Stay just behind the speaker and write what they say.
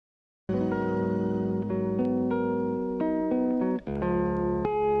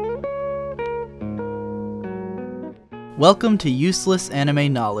Welcome to Useless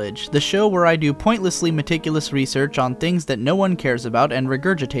Anime Knowledge, the show where I do pointlessly meticulous research on things that no one cares about and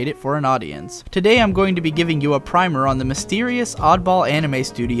regurgitate it for an audience. Today I'm going to be giving you a primer on the mysterious oddball anime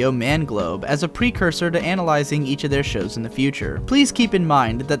studio Manglobe as a precursor to analyzing each of their shows in the future. Please keep in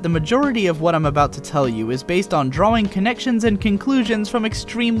mind that the majority of what I'm about to tell you is based on drawing connections and conclusions from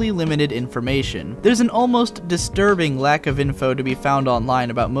extremely limited information. There's an almost disturbing lack of info to be found online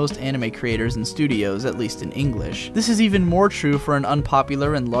about most anime creators and studios, at least in English. This is even more true for an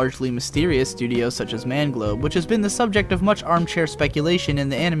unpopular and largely mysterious studio such as Manglobe, which has been the subject of much armchair speculation in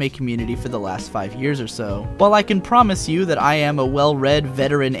the anime community for the last 5 years or so. While I can promise you that I am a well-read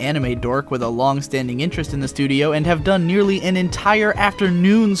veteran anime dork with a long-standing interest in the studio and have done nearly an entire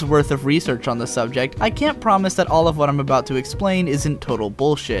afternoon's worth of research on the subject, I can't promise that all of what I'm about to explain isn't total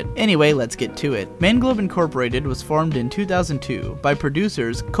bullshit. Anyway, let's get to it. Manglobe Incorporated was formed in 2002 by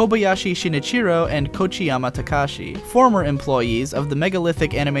producers Kobayashi Shinichiro and Kochiyama Takashi, former employees of the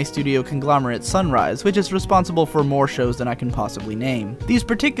megalithic anime studio conglomerate Sunrise, which is responsible for more shows than I can possibly name. These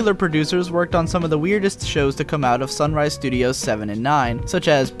particular producers worked on some of the weirdest shows to come out of Sunrise Studios 7 and 9, such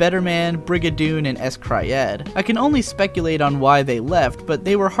as Better Man, Brigadoon, and S. Cryed. I can only speculate on why they left, but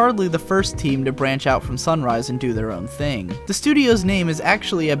they were hardly the first team to branch out from Sunrise and do their own thing. The studio's name is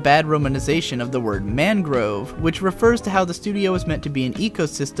actually a bad romanization of the word mangrove, which refers to how the studio is meant to be an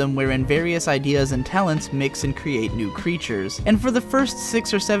ecosystem wherein various ideas and talents mix and create new creatures. And for the first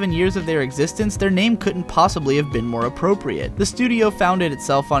 6 or 7 years of their existence, their name couldn't possibly have been more appropriate. The studio founded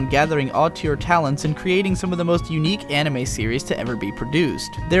itself on gathering auteur talents and creating some of the most unique anime series to ever be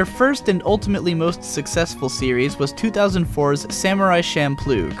produced. Their first and ultimately most successful series was 2004's Samurai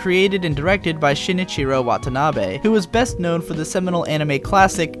Champloo, created and directed by Shinichiro Watanabe, who is best known for the seminal anime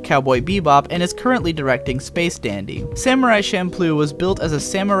classic Cowboy Bebop and is currently directing Space Dandy. Samurai Champloo was built as a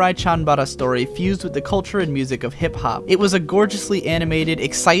samurai chanbara story fused with the culture and music of hip-hop. It was a gorgeously animated,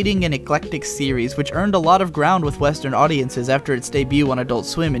 exciting, and eclectic series which earned a lot of ground with Western audiences after its debut on Adult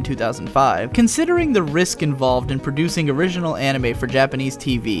Swim in 2005. Considering the risk involved in producing original anime for Japanese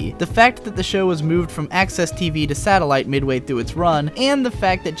TV, the fact that the show was moved from Access TV to satellite midway through its run, and the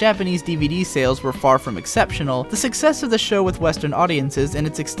fact that Japanese DVD sales were far from exceptional, the success of the show with Western audiences and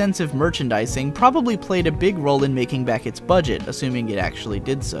its extensive merchandising probably played a big role in making back its budget, assuming it actually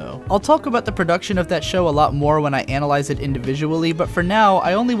did so. I'll talk about the production of that show a lot more when I analyze it individually, but for now,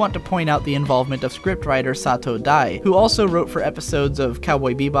 I only want to point out the involvement of scriptwriter Sato Dai, who also wrote for episodes of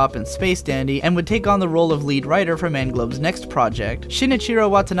Cowboy Bebop and Space Dandy, and would take on the role of lead writer for Manglobe's next project. Shinichiro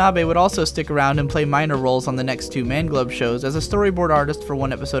Watanabe would also stick around and play minor roles on the next 2 Manglobe shows as a storyboard artist for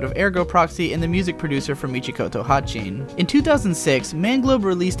one episode of Ergo Proxy and the music producer for Michikoto Hatchin. In 2006, Manglobe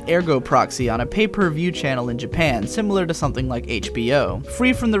released Ergo Proxy on a pay-per-view channel in Japan, similar to something like HBO.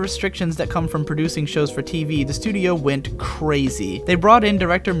 Free from the restrictions that come from producing shows for TV, the studio went crazy. They brought in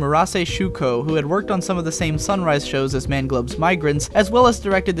director Murase Shuko, who had worked on some of the same Sunrise shows as Manglobe's Migrants, as well as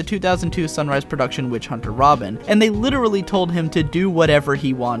directed the 2002 Sunrise production Witch Hunter Robin, and they literally told him to do whatever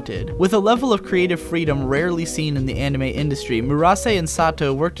he wanted. With a level of creative freedom rarely seen in the anime industry, Murase and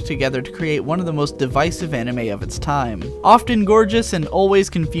Sato worked together to create one of the most divisive anime of its time. Often gorgeous and always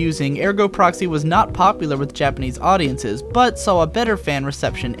confusing, Ergo Proxy was not popular with Japanese audiences, but saw a better fan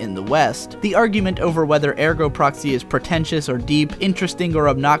reception in the West. The argument over whether Ergo Proxy is pretentious or deep, interesting or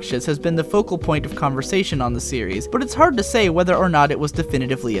obnoxious has been the focal point of conversation on the series, but it's hard to say whether or not it was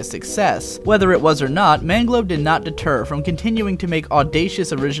definitively a success. Whether it was or not, Manglobe did not deter from continuing to make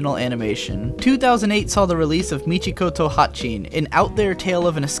audacious original animation. 2008 saw the release of Michikoto Hatchin, an out-there tale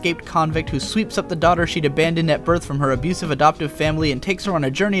of an escaped convict who sweeps up the daughter she'd abandoned at birth from her abusive adoptive family and takes her on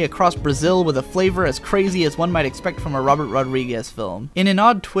a journey across Brazil with a flavor as crazy as one might expect from a Robert Rodriguez film. In an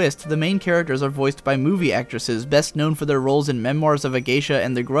odd twist, the main characters are voiced by movie actresses best known for their roles in Memoirs of a Geisha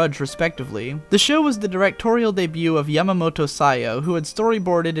and The Grudge, respectively. The show was the directorial debut of Yamamoto Sayo, who had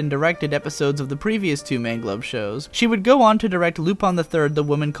storyboarded and directed episodes of the previous 2 Manglobe shows. She would go on to direct Lupin III: The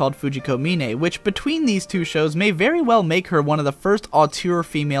Woman Called Fujiko Mine, which between these 2 shows may very well make her one of the first auteur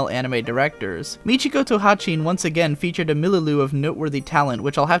female anime directors. Michikoto Hatchin once again featured a milieu of noteworthy talent,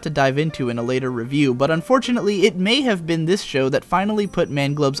 which I'll have to dive into in a later review, but unfortunately it may have been this show that finally put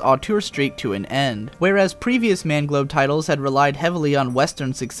Manglobe's auteur streak to an end. Whereas previous Manglobe titles had relied heavily on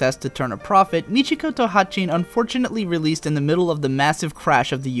Western success to turn a profit, Michikoto Hatchin unfortunately released in the middle of the massive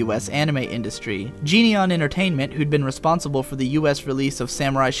crash of the US anime industry. Geneon Entertainment, who'd been responsible for the US release of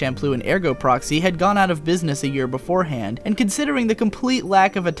Samurai Champloo and Ergo Proxy, had gone out of business a year beforehand, and considering the complete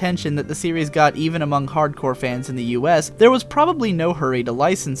lack of attention that the series got even among hardcore fans in the US, there was probably no hurry to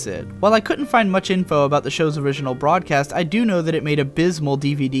license it. While I couldn't find much info about the show's original broadcast, I do know that it made abysmal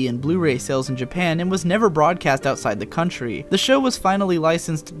DVD and Blu-ray sales in Japan and was never broadcast broadcast outside the country. The show was finally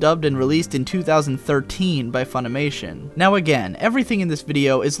licensed, dubbed, and released in 2013 by Funimation. Now again, everything in this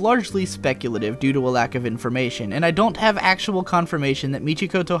video is largely speculative due to a lack of information, and I don't have actual confirmation that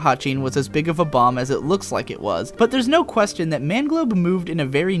Michiko to Hatchin was as big of a bomb as it looks like it was, but there's no question that Manglobe moved in a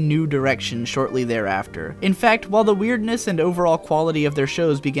very new direction shortly thereafter. In fact, while the weirdness and overall quality of their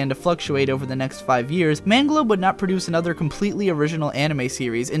shows began to fluctuate over the next 5 years, Manglobe would not produce another completely original anime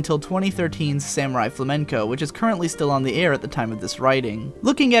series until 2013's Samurai Flamenco, which is currently still on the air at the time of this writing.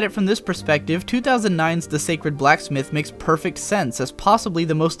 Looking at it from this perspective, 2009's The Sacred Blacksmith makes perfect sense as possibly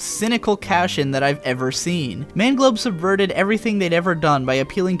the most cynical cash-in that I've ever seen. Manglobe subverted everything they'd ever done by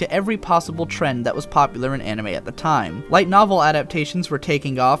appealing to every possible trend that was popular in anime at the time. Light novel adaptations were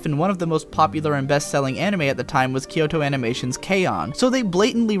taking off, and one of the most popular and best-selling anime at the time was Kyoto Animation's K-On!, so they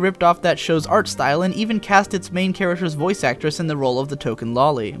blatantly ripped off that show's art style and even cast its main character's voice actress in the role of the token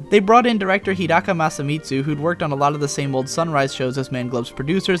lolly. They brought in director Hidaka Masamitsu, who'd worked on a lot of the same old Sunrise shows as Manglobe's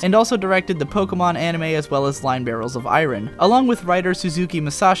producers, and also directed the Pokemon anime as well as Line Barrels of Iron, along with writer Suzuki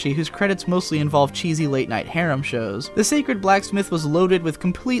Masashi, whose credits mostly involve cheesy late-night harem shows. The Sacred Blacksmith was loaded with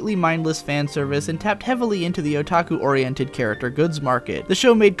completely mindless fan service and tapped heavily into the otaku-oriented character goods market. The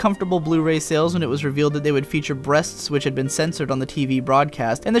show made comfortable Blu-ray sales when it was revealed that they would feature breasts which had been censored on the TV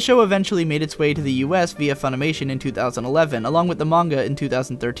broadcast, and the show eventually made its way to the US via Funimation in 2011, along with the manga in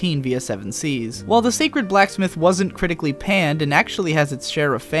 2013 via 7 Seas. While The Sacred Blacksmith wasn't critically panned and actually has its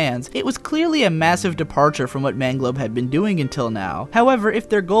share of fans, it was clearly a massive departure from what Manglobe had been doing until now. However, if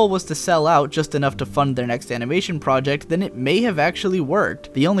their goal was to sell out just enough to fund their next animation project, then it may have actually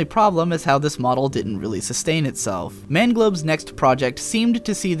worked. The only problem is how this model didn't really sustain itself. Manglobe's next project seemed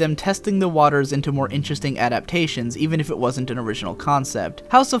to see them testing the waters into more interesting adaptations, even if it wasn't an original concept.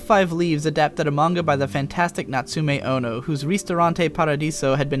 House of Five Leaves adapted a manga by the fantastic Natsume Ono, whose Ristorante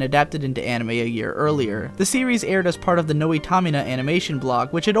Paradiso had been adapted into anime a year earlier. The series aired as part of the Noitamina animation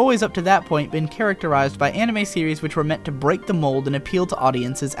blog, which had always up to that point been characterized by anime series which were meant to break the mold and appeal to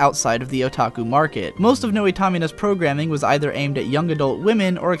audiences outside of the otaku market. Most of Noitamina's programming was either aimed at young adult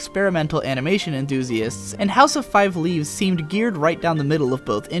women or experimental animation enthusiasts, and House of Five Leaves seemed geared right down the middle of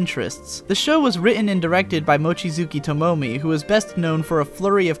both interests. The show was written and directed by Mochizuki Tomomi, who is best known for a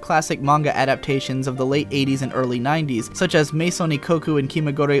flurry of classic manga adaptations of the late 80s and early 90s, such as Meisoni Koku and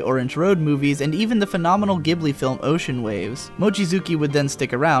Kimagure Orange Road movies, and even the phenomenal Ghibli film Ocean Waves. Mochizuki would then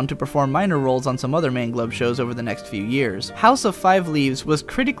stick around to perform minor roles on some other Manglobe shows over the next few years. House of Five Leaves was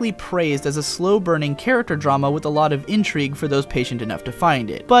critically praised as a slow-burning character drama with a lot of intrigue for those patient enough to find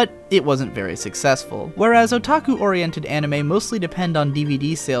it, but it wasn't very successful. Whereas otaku-oriented anime mostly depend on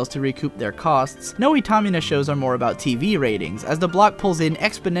DVD sales to recoup their costs, Noitamina shows are more about TV ratings, as the block pulls in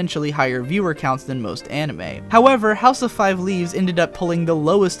exponentially higher viewer counts than most anime. However, House of Five Leaves ended up pulling the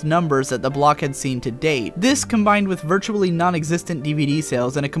lowest numbers that the block had seen to date. This, combined with virtually non-existent DVD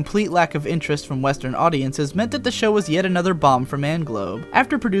sales and a complete lack of interest from Western audiences, meant that the show was yet another bomb for Manglobe.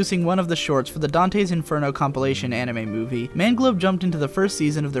 After producing one of the shorts for the Dante's Inferno compilation anime movie, Manglobe jumped into the first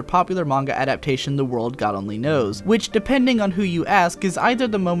season of their popular manga adaptation The World God Only Knows, which, depending on who you ask, is either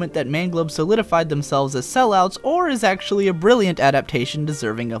the moment that Manglobe solidified themselves as sellouts, or is actually a brilliant adaptation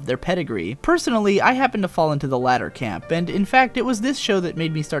deserving of their pedigree. Personally, I happen to fall into the latter camp, and in fact it was this show that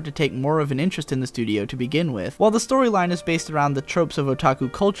made me start to take more of an interest in the studio to begin with. While the storyline is based around the tropes of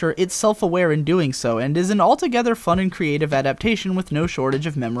otaku culture, it's self-aware in doing so, and is an altogether fun and creative adaptation with no shortage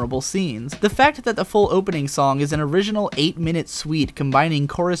of memorable scenes. The fact that the full opening song is an original 8-minute suite combining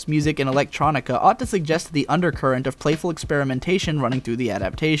chorus music and electronica ought to suggest the undercurrent of playful experimentation running through the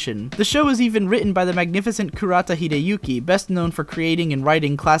adaptation. The show is even written by the magnificent Kurata Hideyuki, best known for creating and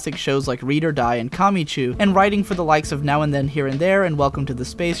writing classic shows like Read or Die and Kamichu, and writing for the likes of Now and Then Here and There and Welcome to the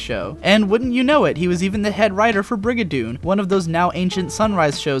Space Show. And wouldn't you know it, he was even the head writer for Brigadoon, one of those now ancient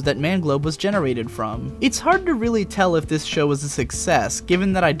Sunrise shows that Manglobe was generated from. It's hard to really tell if this show was a success,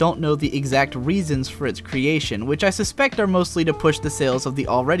 given that I don't know the exact reasons for its creation, which I suspect are mostly to push the sales of the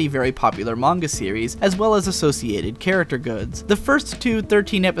already very popular manga series, as well as associated character goods. The first two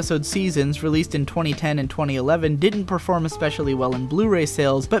 13-episode seasons, released in 2010 and 2011, didn't perform especially well in Blu-ray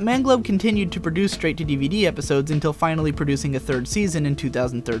sales, but Manglobe continued to produce straight-to-DVD episodes until finally producing a third season in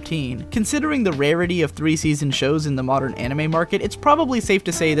 2013. Considering the rarity of 3-season shows in the modern anime market, it's probably safe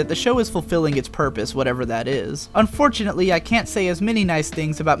to say that the show is fulfilling its purpose, whatever that is. Unfortunately, I can't say as many nice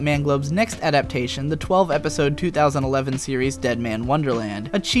things about Manglobe's next adaptation, the 12-episode 2011 series Dead Man Wonderland.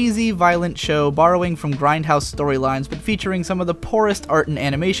 A cheesy, violent show borrowing from grindhouse storylines but featuring some of the poorest art and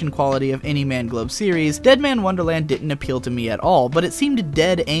animation quality of any Manglobe series, Dead Man Wonderland didn't appeal to me at all, but it seemed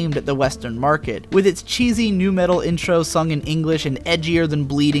dead aimed at the Western market. With its cheesy nu metal intro sung in English and edgier than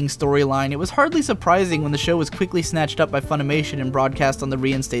bleeding storyline, it was was hardly surprising when the show was quickly snatched up by Funimation and broadcast on the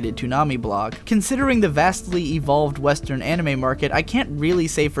reinstated Toonami block. Considering the vastly evolved Western anime market, I can't really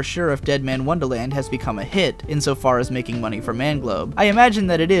say for sure if Dead Man Wonderland has become a hit, insofar as making money for Manglobe. I imagine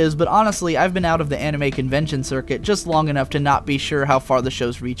that it is, but honestly, I've been out of the anime convention circuit just long enough to not be sure how far the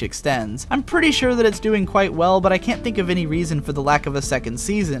show's reach extends. I'm pretty sure that it's doing quite well, but I can't think of any reason for the lack of a second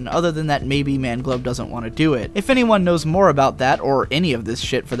season, other than that maybe Manglobe doesn't want to do it. If anyone knows more about that, or any of this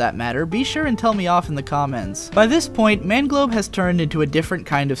shit for that matter, be sure and tell me off in the comments. By this point, Manglobe has turned into a different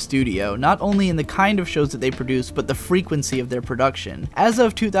kind of studio, not only in the kind of shows that they produce, but the frequency of their production. As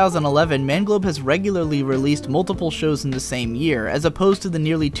of 2011, Manglobe has regularly released multiple shows in the same year, as opposed to the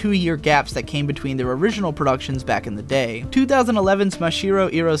nearly 2-year gaps that came between their original productions back in the day. 2011's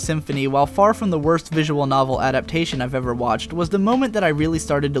Mashiro-iro Symphony, while far from the worst visual novel adaptation I've ever watched, was the moment that I really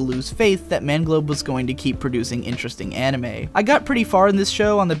started to lose faith that Manglobe was going to keep producing interesting anime. I got pretty far in this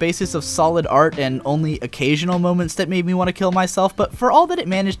show on the basis of solid art and only occasional moments that made me want to kill myself, but for all that it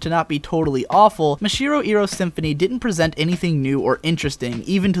managed to not be totally awful, Mashiro-iro Symphony didn't present anything new or interesting,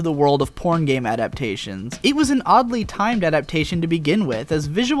 even to the world of porn game adaptations. It was an oddly timed adaptation to begin with, as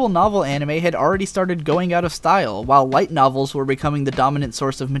visual novel anime had already started going out of style, while light novels were becoming the dominant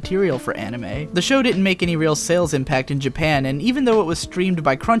source of material for anime. The show didn't make any real sales impact in Japan, and even though it was streamed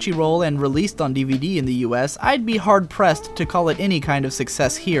by Crunchyroll and released on DVD in the US, I'd be hard-pressed to call it any kind of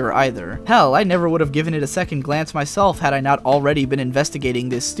success here either. Hell, I never would have given it a second glance myself had I not already been investigating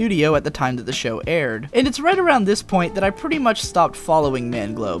this studio at the time that the show aired. And it's right around this point that I pretty much stopped following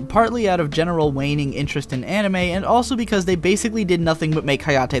Manglobe, partly out of general waning interest in anime, and also because they basically did nothing but make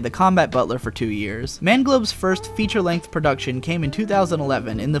Hayate the Combat Butler for 2 years. Manglobe's first feature-length production came in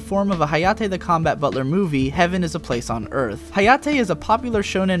 2011 in the form of a Hayate the Combat Butler movie, Heaven is a Place on Earth. Hayate is a popular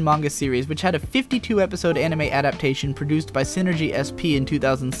shonen manga series which had a 52-episode anime adaptation produced by Synergy SP in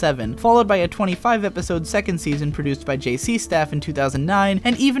 2007, followed by a 25-episode second season produced by JC Staff in 2009,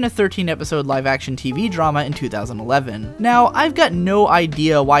 and even a 13-episode live-action TV drama in 2011. Now, I've got no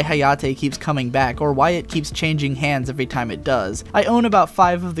idea why Hayate keeps coming back, or why it keeps changing hands every time it does. I own about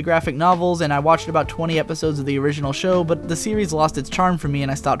 5 of the graphic novels, and I watched about 20 episodes of the original show, but the series lost its charm for me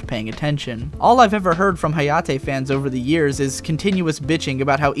and I stopped paying attention. All I've ever heard from Hayate fans over the years is continuous bitching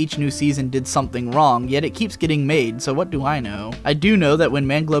about how each new season did something wrong, yet it keeps getting made, so what do I know? I do know that when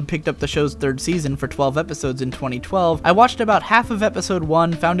Manglobe picked up the show's 3rd season for 12 episodes in 2012, I watched about half of episode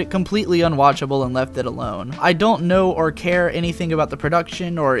 1, found it completely unwatchable, and left it alone. I don't know or care anything about the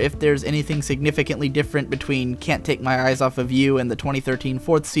production, or if there's anything significantly different between Can't Take My Eyes Off of You and the 2013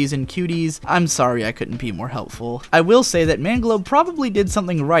 4th season Cuties. I'm sorry I couldn't be more helpful. I will say that Manglobe probably did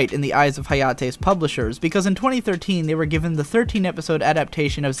something right in the eyes of Hayate's publishers, because in 2013 they were given the 13-episode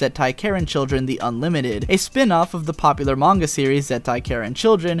adaptation of Zettai Karen Children The Unlimited, a spin-off of the popular manga series Zettai Karen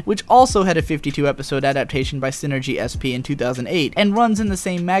Children, which also had a 52-episode adaptation by Synergy SP in 2008, and runs in the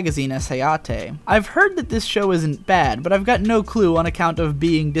same magazine as Hayate. I've heard that this show isn't bad, but I've got no clue on account of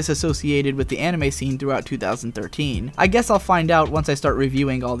being disassociated with the anime scene throughout 2013. I guess I'll find out once I start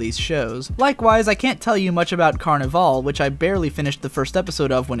reviewing all these shows. Likewise, I can't tell you much about Carnival, which I barely finished the first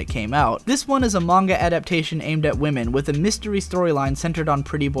episode of when it came out. This one is a manga adaptation aimed at women, with a mystery storyline centered on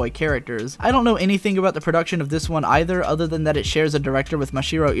pretty boy characters. I don't know anything about the production of this one either, other than that it shares a director with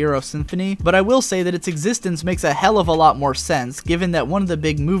Mashiro-iro Symphony, but I will say that its existence makes a hell of a lot more sense, given that one of the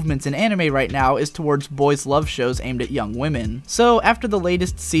big movements in anime right now is towards boys' love shows aimed at young women. So, after the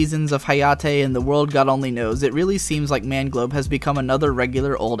latest seasons of Hayate and The World God Only Knows, it really seems like Manglobe has become another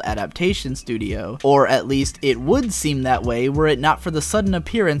regular old adaptation studio. Or at least, it would seem that way were it not for the sudden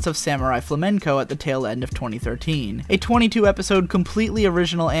appearance of Samurai Flamenco at the tail end of 2013. A 22-episode completely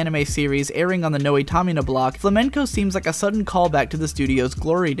original anime series airing on the Noitamina block, Flamenco seems like a sudden callback to the studio's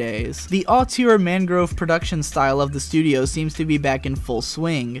glory days. The auteur mangrove production style of the studio seems to be back in full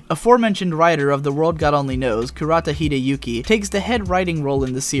swing. Aforementioned writer of The World God Only Knows, Kurata Hideyuki, takes the head writing role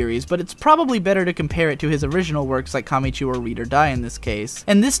in the series, but it's probably better to compare it to his original works like Kamichu or Read or Die in this case.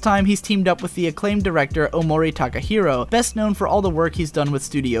 And this time he's teamed up with the acclaimed director Omori Takahiro, best known for all the work he's done with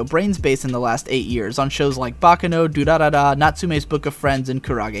Studio Brainspace in the last 8 years on shows like Bakano, Durarara, Natsume's Book of Friends, and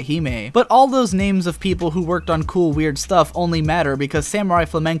Kurage Hime. But all those names of people who worked on cool weird stuff only matter because Samurai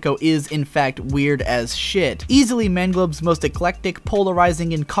Flamenco is in fact weird as shit. Easily Manglobe's most eclectic,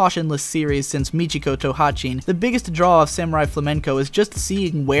 polarizing, and cautionless series since Michiko Tohachin, the biggest draw of Samurai Flamenco is just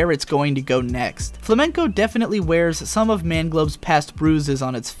seeing where it's going to go next. Flamenco definitely wears some of Manglobe's past bruises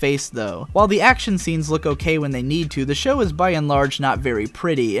on its face though. While the action scenes look okay when they need to, the show is by and large not very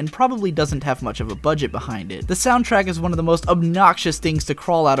pretty, and probably doesn't have much of a budget behind it. The soundtrack is one of the most obnoxious things to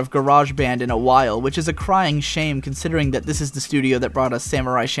crawl out of GarageBand in a while, which is a crying shame considering that this is the studio that brought us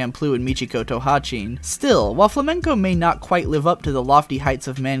Samurai Samurai Champloo and Michiko Tohachin. Still, while Flamenco may not quite live up to the lofty heights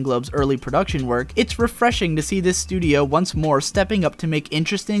of Manglobe's early production work, it's refreshing to see this studio once more stepping up to make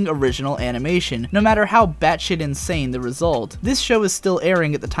interesting original animation, no matter how batshit insane the result. This show is still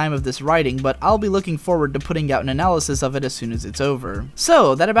airing at the time of this writing, but I'll be looking forward to putting out an analysis of it as soon as it's over.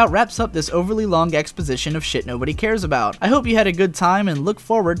 So, that about wraps up this overly long exposition of shit nobody cares about. I hope you had a good time and look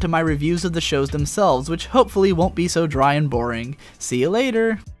forward to my reviews of the shows themselves, which hopefully won't be so dry and boring. See you later!